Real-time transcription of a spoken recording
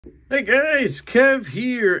Hey guys, Kev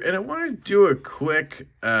here, and I want to do a quick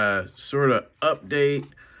sort of update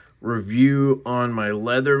review on my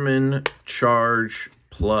Leatherman Charge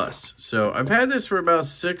Plus. So I've had this for about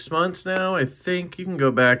 6 months now. I think you can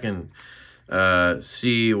go back and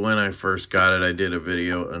see when I first got it. I did a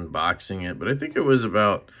video unboxing it, but I think it was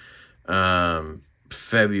about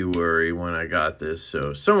February when I got this.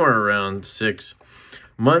 So somewhere around 6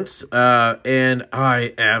 months, and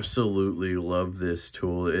I absolutely love this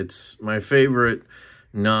tool. It's my favorite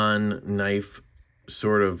non-knife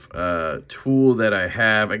sort of tool that I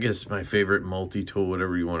have. I guess my favorite multi-tool,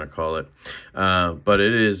 whatever you want to call it. But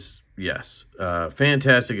it is, yes,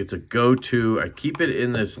 fantastic. It's a go-to. I keep it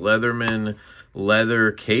in this Leatherman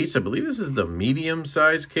leather case. I believe this is the medium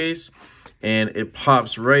size case, and it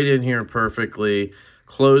pops right in here perfectly.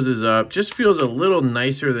 Closes up, just feels a little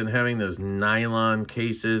nicer than having those nylon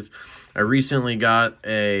cases. I recently got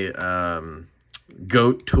a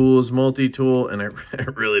Goat Tools multi-tool, and I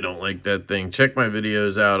really don't like that thing. Check my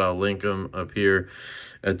videos out. I'll link them up here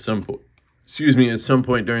at some point. Excuse me, at some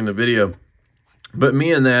point during the video. But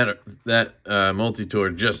me and that multi-tool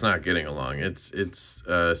are just not getting along. It's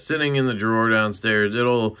sitting in the drawer downstairs.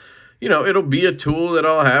 It'll be a tool that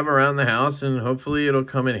I'll have around the house, and hopefully it'll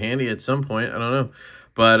come in handy at some point. I don't know.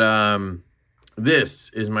 But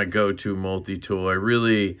this is my go-to multi-tool. I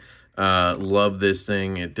really love this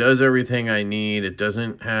thing. It does everything I need. It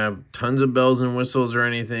doesn't have tons of bells and whistles or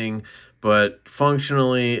anything, but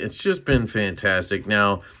functionally, it's just been fantastic.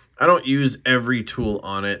 Now, I don't use every tool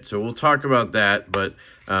on it, so we'll talk about that, but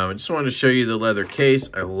I just wanted to show you the leather case.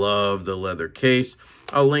 I love the leather case.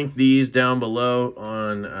 I'll link these down below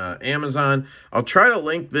on Amazon. I'll try to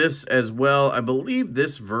link this as well. I believe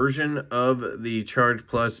this version of the Charge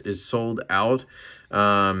Plus is sold out.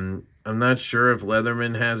 I'm not sure if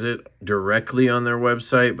Leatherman has it directly on their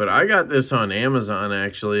website, but I got this on Amazon,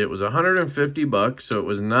 actually. It was 150 bucks, so it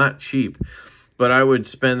was not cheap, but I would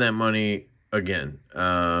spend that money again.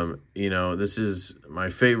 This is my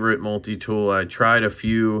favorite multi-tool. I tried a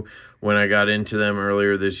few when I got into them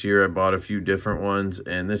earlier this year. I bought a few different ones,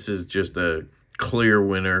 and this is just a clear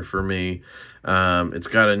winner for me. It's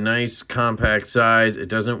got a nice compact size. It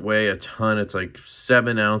doesn't weigh a ton. It's like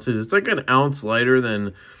 7 ounces. It's like an ounce lighter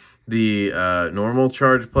than the normal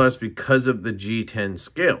Charge Plus because of the G10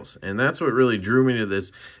 scales, and that's what really drew me to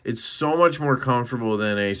this. It's so much more comfortable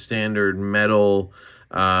than a standard metal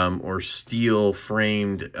or steel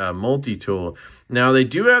framed multi-tool. Now, they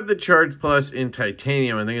do have the Charge Plus in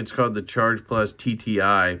titanium. I think it's called the Charge Plus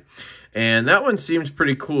TTI, and that one seems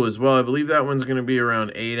pretty cool as well. I believe that one's going to be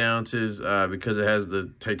around 8 ounces because it has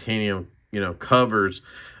the titanium covers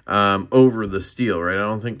over the steel, right? I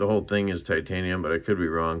don't think the whole thing is titanium, but I could be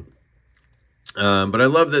wrong. But I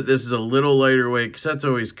love that this is a little lighter weight, because that's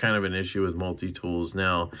always kind of an issue with multi-tools.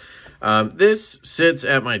 Now, this sits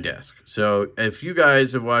at my desk. So if you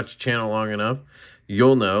guys have watched the channel long enough,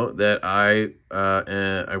 you'll know that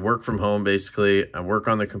I work from home, basically. I work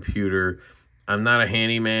on the computer. I'm not a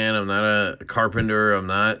handyman. I'm not a carpenter. I'm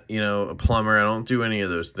not, a plumber. I don't do any of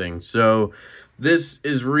those things. So this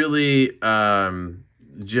is really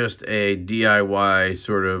just a DIY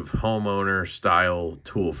sort of homeowner style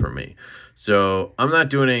tool for me. So I'm not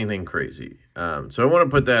doing anything crazy. So I want to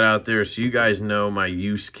put that out there so you guys know my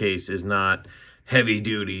use case is not heavy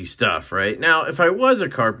duty stuff, right? Now, if I was a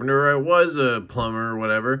carpenter, or I was a plumber or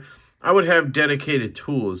whatever, I would have dedicated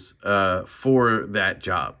tools for that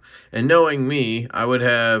job. And knowing me, I would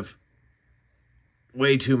have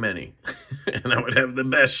way too many. And I would have the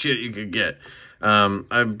best shit you could get.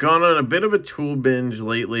 I've gone on a bit of a tool binge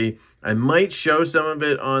lately. I might show some of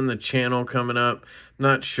it on the channel coming up.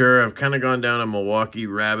 Not sure. I've kind of gone down a Milwaukee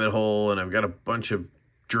rabbit hole, and I've got a bunch of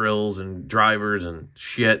drills and drivers and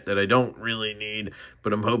shit that I don't really need,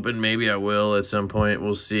 but I'm hoping maybe I will at some point.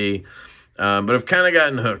 We'll see. But I've kind of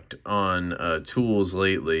gotten hooked on tools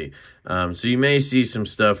lately. So you may see some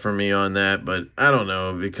stuff from me on that, but I don't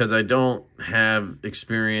know, because I don't have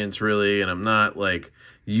experience really, and I'm not like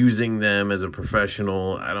using them as a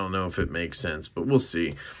professional. I don't know if it makes sense, but we'll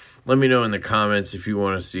see. Let me know in the comments if you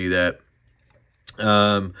want to see that.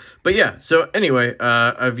 But yeah, so anyway,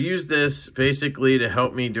 I've used this basically to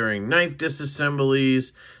help me during knife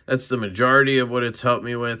disassemblies. That's the majority of what it's helped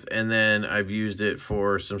me with. And then I've used it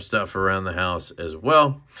for some stuff around the house as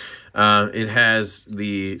well. It has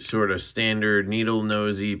the sort of standard needle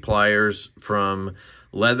nosy pliers from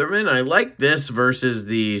Leatherman. I like this versus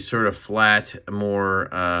the sort of flat, more,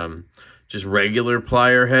 just regular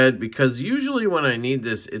plier head, because usually when I need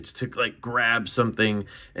this, it's to like grab something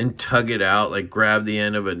and tug it out, like grab the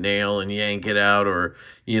end of a nail and yank it out, or,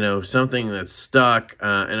 you know, something that's stuck.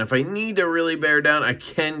 And if I need to really bear down, I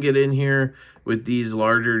can get in here with these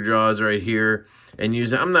larger jaws right here and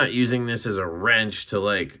use it. I'm not using this as a wrench to,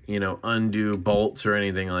 like, you know, undo bolts or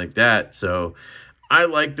anything like that. So I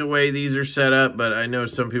like the way these are set up, but I know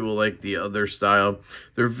some people like the other style.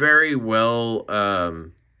 They're very well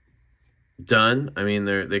done. I mean,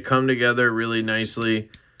 they come together really nicely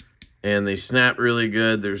and they snap really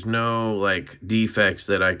good. There's no like defects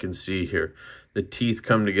that I can see here. The teeth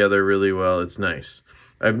come together really well. It's nice.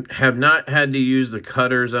 I have not had to use the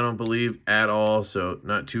cutters, I don't believe, at all, so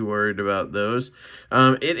not too worried about those.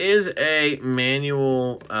 It is a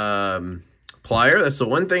manual plier. That's the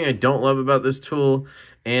one thing I don't love about this tool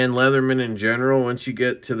and Leatherman in general. Once you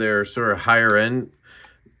get to their sort of higher end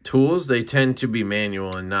tools, they tend to be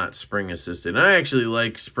manual and not spring assisted. And I actually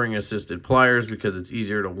like spring assisted pliers because it's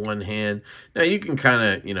easier to one hand. Now you can kind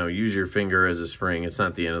of, you know, use your finger as a spring. It's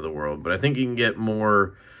not the end of the world, but I think you can get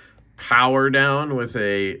more power down with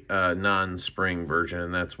a non-spring version,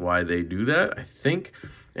 and that's why they do that, I think.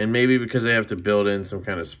 And maybe because they have to build in some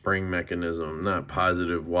kind of spring mechanism. I'm not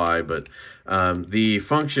positive why, but the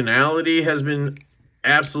functionality has been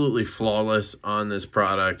absolutely flawless on this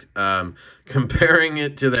product. Comparing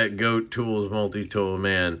it to that Goat Tools multi-tool,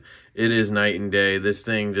 man, it is night and day. This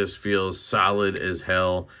thing just feels solid as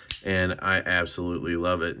hell, and I absolutely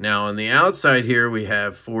love it. Now, on the outside here, we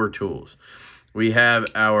have 4 tools. We have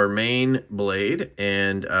our main blade,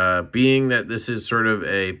 and being that this is sort of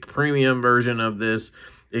a premium version of this,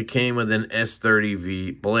 it came with an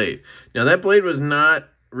S30V blade. Now, that blade was not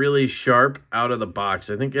really sharp out of the box.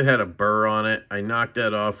 I think it had a burr on it. I knocked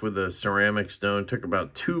that off with a ceramic stone. Took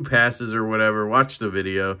about 2 passes or whatever. Watch the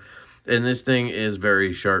video. And this thing is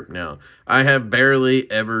very sharp now. I have barely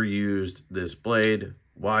ever used this blade.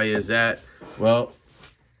 Why is that? Well,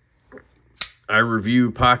 I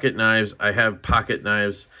review pocket knives. I have pocket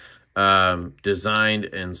knives designed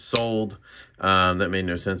and sold. That made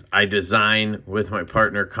no sense. I design with my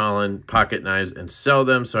partner Colin pocket knives and sell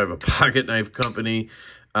them. So I have a pocket knife company,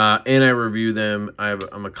 and I review them.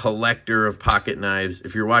 I'm a collector of pocket knives.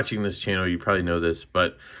 If you're watching this channel, you probably know this,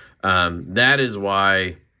 but that is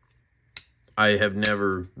why I have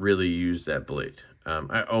never really used that blade.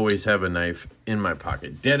 I always have a knife in my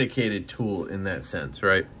pocket, dedicated tool in that sense,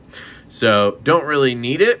 right? So don't really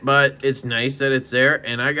need it, but it's nice that it's there.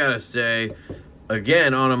 And I gotta say,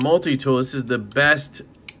 again, on a multi-tool, this is the best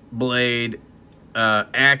blade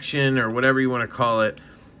action, or whatever you want to call it,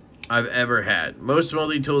 I've ever had. Most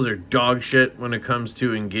multi-tools are dog shit when it comes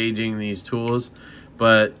to engaging these tools,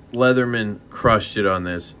 but Leatherman crushed it on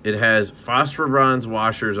this. It has phosphor bronze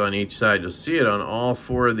washers on each side. You'll see it on all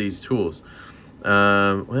 4 of these tools. Well,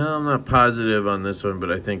 I'm not positive on this one,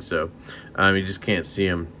 but I think so. You just can't see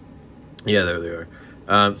them. Yeah, there they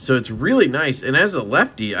are. So it's really nice. And as a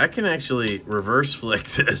lefty, I can actually reverse flick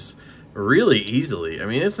this really easily. I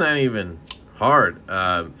mean, it's not even hard.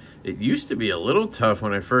 It used to be a little tough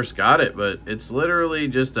when I first got it, but it's literally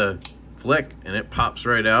just a flick and it pops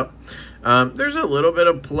right out. There's a little bit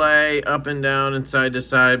of play up and down and side to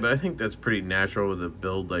side, but I think that's pretty natural with a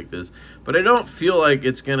build like this. But I don't feel like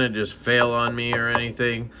it's gonna just fail on me or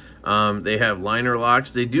anything. They have liner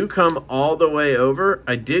locks. They do come all the way over.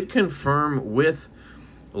 I did confirm with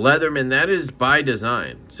Leatherman that is by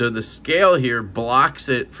design. So the scale here blocks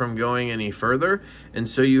it from going any further, and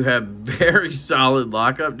so you have very solid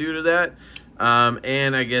lockup due to that.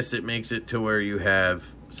 And I guess it makes it to where you have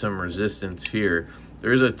some resistance here.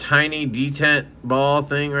 There's a tiny detent ball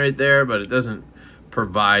thing right there, but it doesn't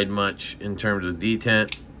provide much in terms of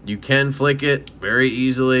detent. You can flick it very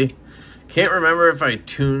easily. Can't remember if I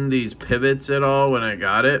tuned these pivots at all when I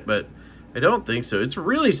got it, but I don't think so. It's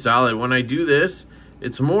really solid. When I do this,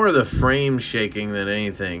 it's more the frame shaking than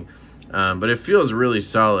anything, but it feels really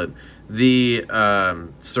solid. The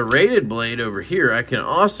serrated blade over here, I can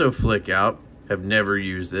also flick out. Have never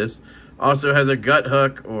used this. Also has a gut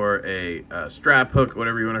hook or a strap hook,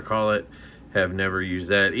 whatever you want to call it. Have never used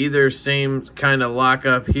that either. Same kind of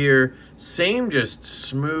lockup here. Same just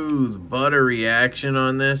smooth, buttery action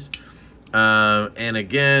on this. And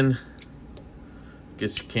again,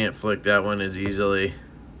 guess you can't flick that one as easily.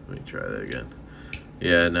 Let me try that again.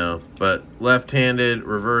 Yeah, no. But left-handed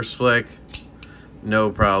reverse flick,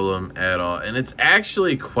 no problem at all. And it's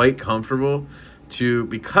actually quite comfortable to,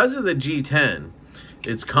 because of the G10,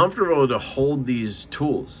 it's comfortable to hold these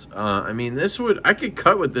tools. I mean, I could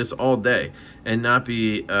cut with this all day and not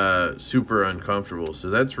be super uncomfortable. So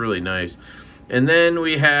that's really nice. And then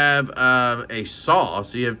we have a saw.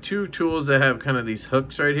 So you have two tools that have kind of these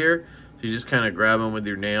hooks right here. So you just kind of grab them with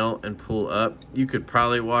your nail and pull up. You could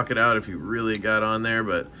probably walk it out if you really got on there,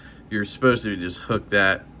 but you're supposed to just hook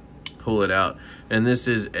that, pull it out. And this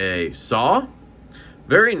is a saw.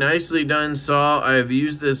 Very nicely done saw. I have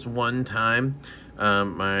used this one time.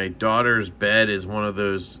 My daughter's bed is one of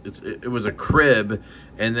those, it was a crib,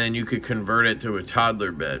 and then you could convert it to a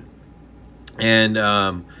toddler bed.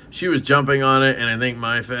 And she was jumping on it, and I think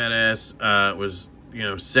my fat ass was, you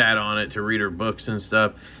know, sat on it to read her books and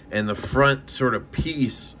stuff. And the front sort of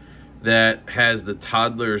piece that has the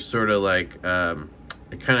toddler sort of like, it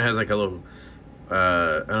kind of has like a little,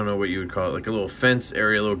 I don't know what you would call it, like a little fence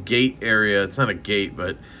area, a little gate area. It's not a gate,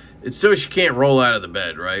 but it's so she can't roll out of the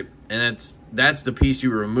bed, right? And that's the piece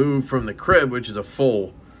you remove from the crib, which is a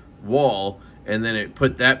full wall. And then it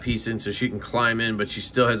put that piece in so she can climb in, but she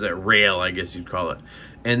still has that rail, I guess you'd call it.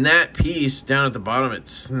 And that piece down at the bottom, it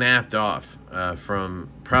snapped off from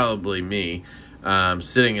probably me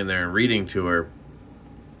sitting in there and reading to her.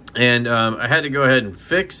 And I had to go ahead and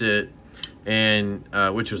fix it, and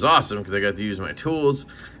which was awesome because I got to use my tools,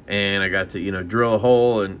 and I got to, you know, drill a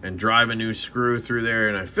hole and drive a new screw through there,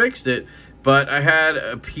 and I fixed it. But I had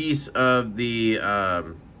a piece of the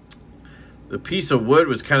piece of wood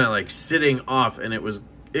was kind of like sitting off, and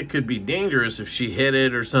it could be dangerous if she hit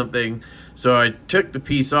it or something. So I took the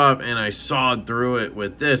piece off and I sawed through it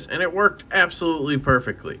with this, and it worked absolutely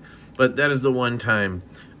perfectly. But that is the one time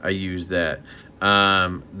I used that.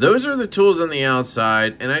 Those are the tools on the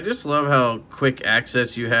outside, and I just love how quick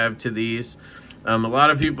access you have to these. A lot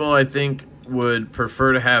of people, I think, would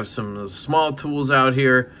prefer to have some small tools out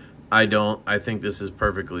here. I don't. I think this is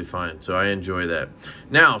perfectly fine, so I enjoy that.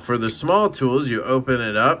 Now, for the small tools, you open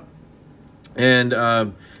it up,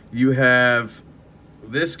 and you have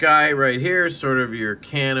this guy right here, sort of your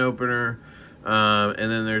can opener,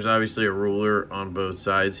 and then there's obviously a ruler on both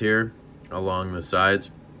sides here, along the sides.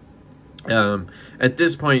 At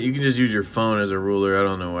this point, you can just use your phone as a ruler. I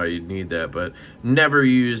don't know why you'd need that, but never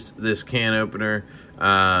used this can opener.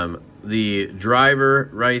 The driver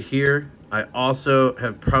right here, I also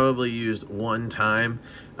have probably used one time.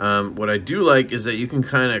 What I do like is that you can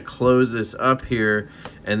kind of close this up here,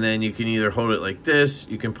 and then you can either hold it like this,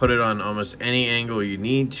 you can put it on almost any angle you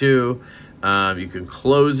need to, you can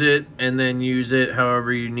close it and then use it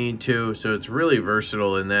however you need to, so it's really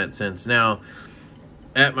versatile in that sense. Now,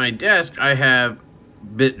 at my desk, I have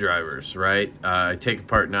bit drivers, right? I take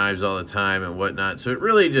apart knives all the time and whatnot, so it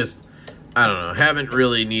really just, I don't know, haven't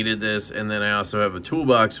really needed this. And then I also have a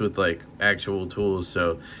toolbox with like actual tools,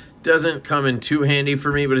 so it doesn't come in too handy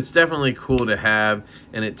for me, but it's definitely cool to have.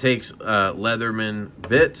 And it takes Leatherman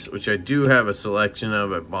bits, which I do have a selection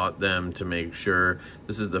of. I bought them to make sure.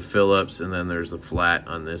 This is the Phillips, and then there's the flat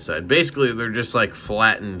on this side. Basically, they're just like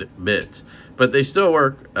flattened bits, but they still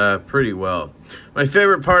work pretty well. My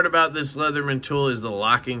favorite part about this Leatherman tool is the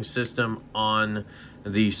locking system on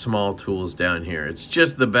the small tools down here. It's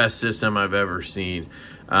just the best system I've ever seen.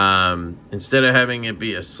 Instead of having it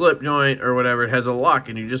be a slip joint or whatever, it has a lock,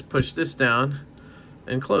 and you just push this down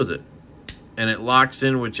and close it, and it locks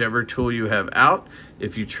in whichever tool you have out.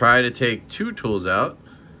 If you try to take two tools out,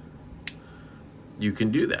 you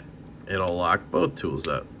can do that. It'll lock both tools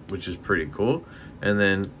up, which is pretty cool. And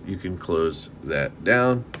then you can close that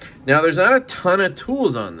down. Now, there's not a ton of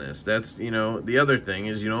tools on this. That's, you know, the other thing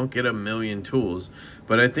is you don't get a million tools,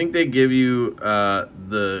 but I think they give you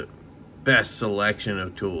the best selection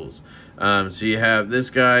of tools. So you have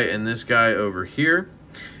this guy and this guy over here,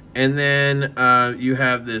 and then you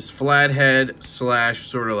have this flathead slash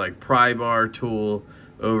sort of like pry bar tool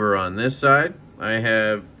over on this side. I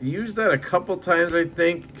have used that a couple times, I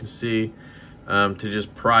think. You can see, to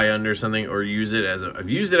just pry under something, or use it as a, I've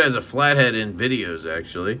used it as a flathead in videos,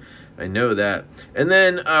 actually. I know that. And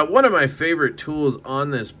then one of my favorite tools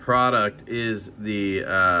on this product is the,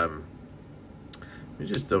 let me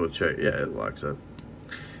just double check. Yeah, it locks up.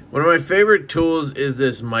 One of my favorite tools is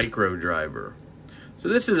this micro driver. So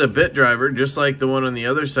this is a bit driver, just like the one on the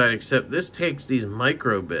other side, except this takes these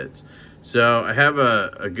micro bits. So I have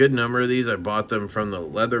a good number of these. I bought them from the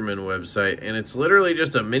Leatherman website, and it's literally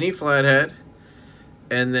just a mini flathead,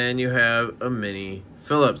 and then you have a mini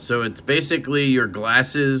Phillips. So it's basically your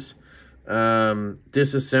glasses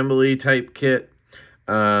disassembly type kit,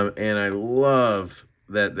 and I love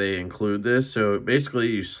that they include this. So basically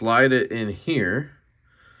you slide it in here.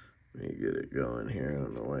 Let me get it going here. I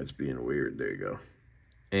don't know why it's being weird. There you go.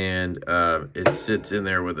 And it sits in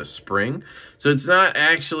there with a spring. So it's not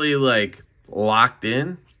actually like locked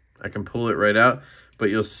in. I can pull it right out, but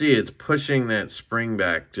you'll see it's pushing that spring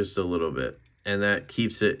back just a little bit, and that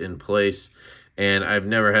keeps it in place. and I've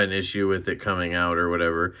never had an issue with it coming out or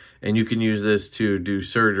whatever. And you can use this to do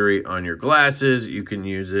surgery on your glasses. You can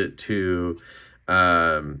use it to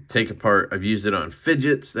take apart. I've used it on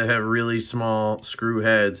fidgets that have really small screw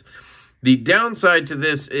heads. The downside to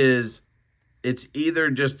this is it's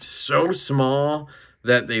either just so small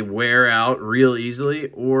that they wear out real easily,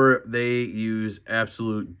 or they use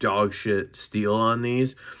absolute dog shit steel on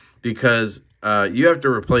these, because you have to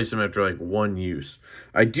replace them after like one use.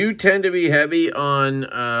 I do tend to be heavy on,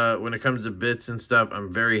 when it comes to bits and stuff,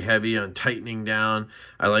 I'm very heavy on tightening down.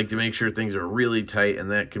 I like to make sure things are really tight,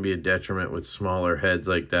 and that can be a detriment with smaller heads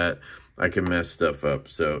like that. I can mess stuff up,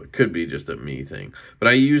 so it could be just a me thing. But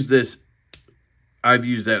I use this, I've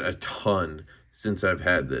used that a ton since I've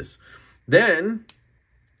had this. Then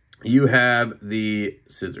you have the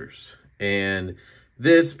scissors, and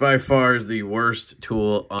this by far is the worst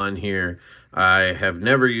tool on here. I have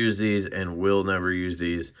never used these and will never use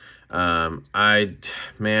these. Man,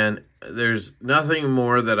 there's nothing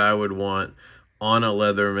more that I would want on a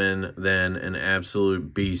Leatherman than an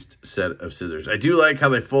absolute beast set of scissors. I do like how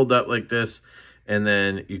they fold up like this, and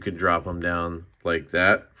then you can drop them down like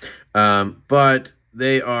that. But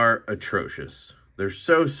they are atrocious. They're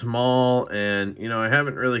so small, and, you know, I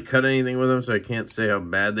haven't really cut anything with them, so I can't say how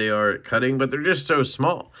bad they are at cutting, but they're just so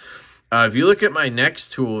small. If you look at my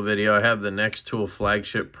Next Tool video, I have the Next Tool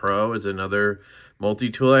Flagship Pro is another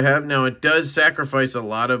multi-tool I have. Now, it does sacrifice a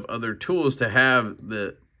lot of other tools to have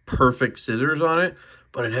the perfect scissors on it,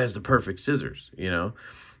 but it has the perfect scissors, you know.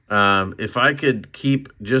 If I could keep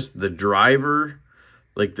just the driver,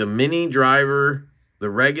 like the mini driver, the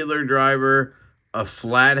regular driver, a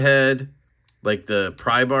flathead, like the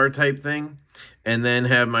pry bar type thing, and then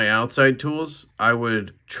have my outside tools, I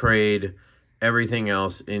would trade everything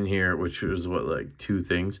else in here, which was what, like 2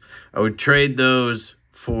 things. I would trade those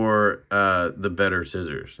for the better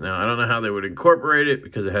scissors. Now, I don't know how they would incorporate it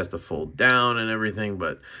because it has to fold down and everything,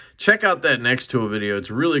 but check out that Next Tool video.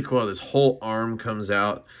 It's really cool. This whole arm comes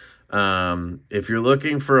out. If you're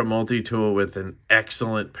looking for a multi-tool with an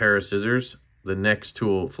excellent pair of scissors, the Next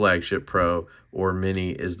Tool Flagship Pro or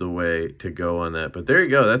Mini is the way to go on that. But there you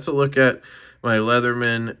go. That's a look at my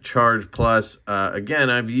Leatherman Charge Plus.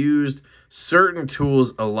 Again, I've used certain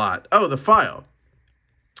tools a lot. Oh, the file.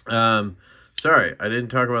 Sorry, I didn't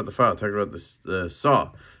talk about the file. I talked about the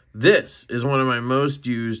saw. This is one of my most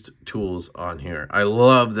used tools on here. I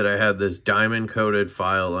love that I had this diamond coated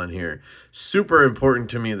file on here. Super important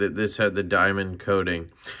to me that this had the diamond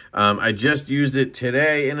coating. I just used it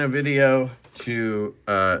today in a video to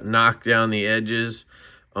knock down the edges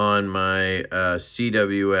on my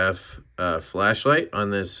CWF flashlight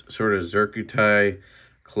on this sort of zircuti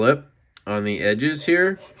clip on the edges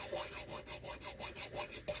here.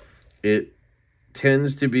 It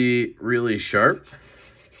tends to be really sharp,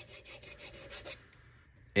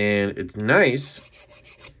 and it's nice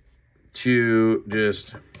to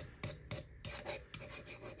just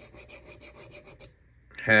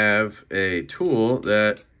have a tool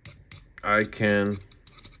that I can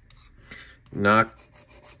knock,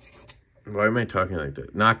 why am I talking like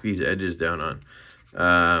that? Knock these edges down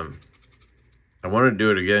on. I want to do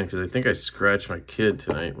it again because I think I scratched my kid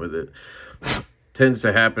tonight with it. Tends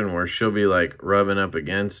to happen where she'll be like rubbing up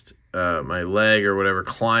against my leg or whatever,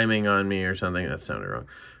 climbing on me or something. That sounded wrong.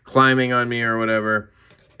 Climbing on me or whatever.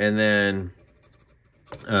 And then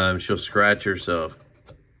she'll scratch herself.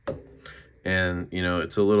 And, you know,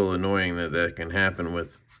 it's a little annoying that that can happen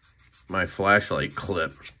with my flashlight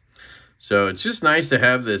clip. So it's just nice to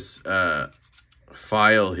have this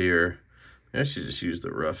file here. I should just use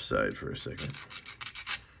the rough side for a second.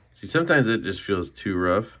 See, sometimes it just feels too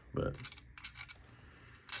rough, but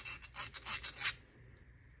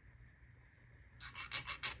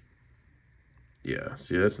yeah,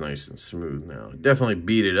 see, that's nice and smooth now. Definitely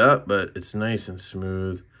beat it up, but it's nice and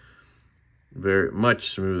smooth. Very much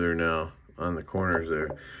smoother now on the corners there.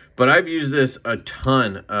 But I've used this a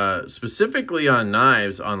ton, specifically on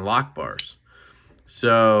knives, on lock bars.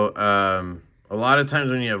 So a lot of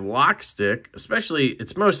times when you have lock stick, especially,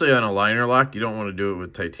 it's mostly on a liner lock. You don't want to do it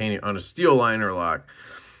with titanium. On a steel liner lock,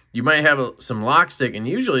 you might have some lock stick, and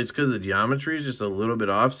usually it's because the geometry is just a little bit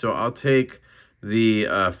off. So I'll take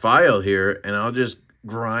the file here, and I'll just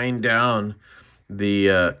grind down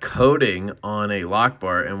the coating on a lock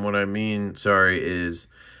bar. And what I mean, sorry, is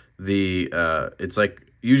the it's like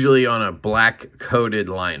usually on a black coated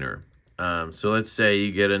liner. So let's say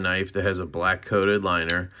you get a knife that has a black coated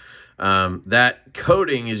liner. That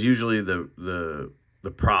coating is usually the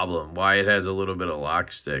problem, why it has a little bit of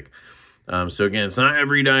lock stick. So again, it's not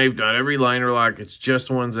every knife, not every liner lock. It's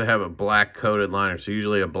just ones that have a black coated liner. So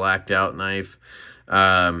usually a blacked out knife.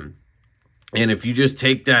 And if you just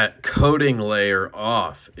take that coating layer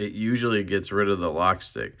off, it usually gets rid of the lock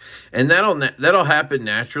stick. And that'll happen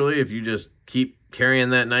naturally if you just keep carrying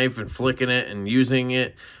that knife and flicking it and using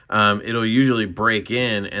it. It'll usually break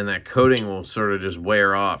in, and that coating will sort of just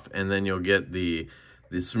wear off, and then you'll get the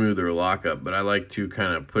smoother lockup. But I like to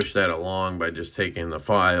kind of push that along by just taking the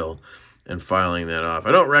file and filing that off.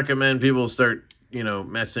 I don't recommend people start, you know,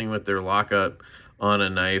 messing with their lockup on a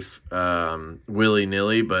knife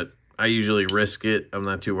willy-nilly, but I usually risk it. I'm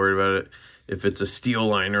not too worried about it. If it's a steel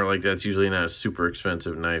liner, like, that's usually not a super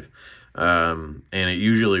expensive knife. And it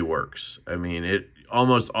usually works. I mean, it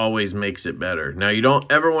almost always makes it better. Now, you don't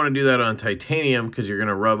ever want to do that on titanium because you're going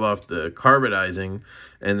to rub off the carbonizing,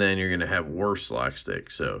 and then you're going to have worse lock stick.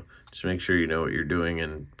 So just make sure you know what you're doing,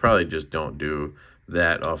 and probably just don't do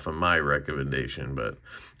that off of my recommendation. But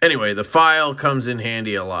anyway, the file comes in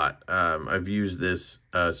handy a lot. I've used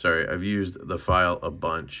the file a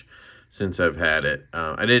bunch since I've had it.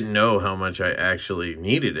 I didn't know how much I actually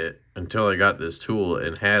needed it until I got this tool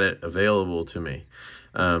and had it available to me.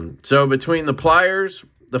 So between the pliers,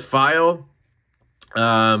 the file,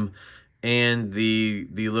 and the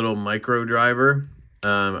little micro driver,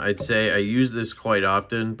 I'd say I use this quite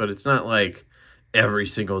often, but it's not like every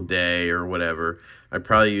single day or whatever. I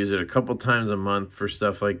probably use it a couple times a month for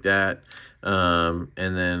stuff like that, and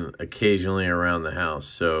then occasionally around the house.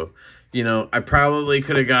 So, you know, I probably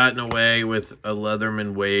could have gotten away with a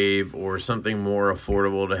Leatherman Wave or something more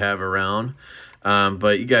affordable to have around.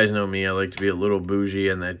 But you guys know me, I like to be a little bougie,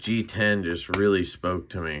 and that G10 just really spoke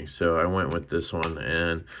to me. So I went with this one,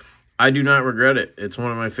 and I do not regret it. It's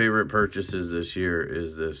one of my favorite purchases this year,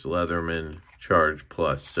 is this Leatherman Charge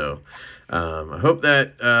Plus. So I hope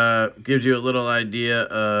that gives you a little idea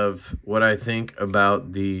of what I think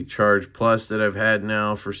about the Charge Plus that I've had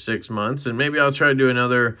now for 6 months. And maybe I'll try to do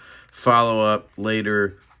another follow-up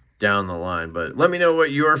later down the line. But let me know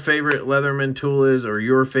what your favorite Leatherman tool is, or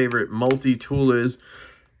your favorite multi-tool is.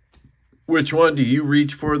 Which one do you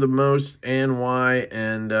reach for the most, and why?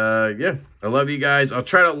 And yeah, I love you guys. I'll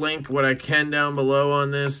try to link what I can down below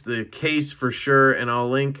on this, the case for sure, and I'll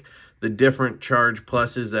link the different Charge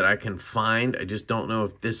Pluses that I can find. I just don't know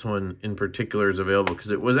if this one in particular is available,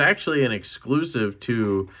 because it was actually an exclusive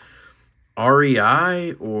to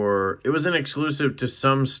REI, or it was an exclusive to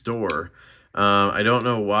some store. I don't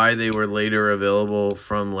know why they were later available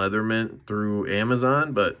from Leatherman through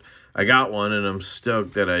Amazon, but I got one, and I'm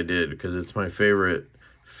stoked that I did, because it's my favorite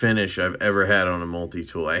finish I've ever had on a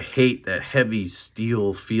multi-tool. I hate that heavy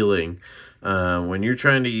steel feeling. When you're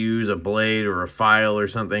trying to use a blade or a file or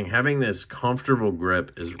something, having this comfortable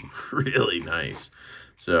grip is really nice.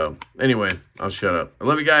 So anyway, I'll shut up. I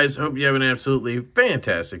love you guys. Hope you have an absolutely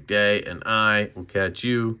fantastic day, and I will catch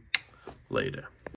you later.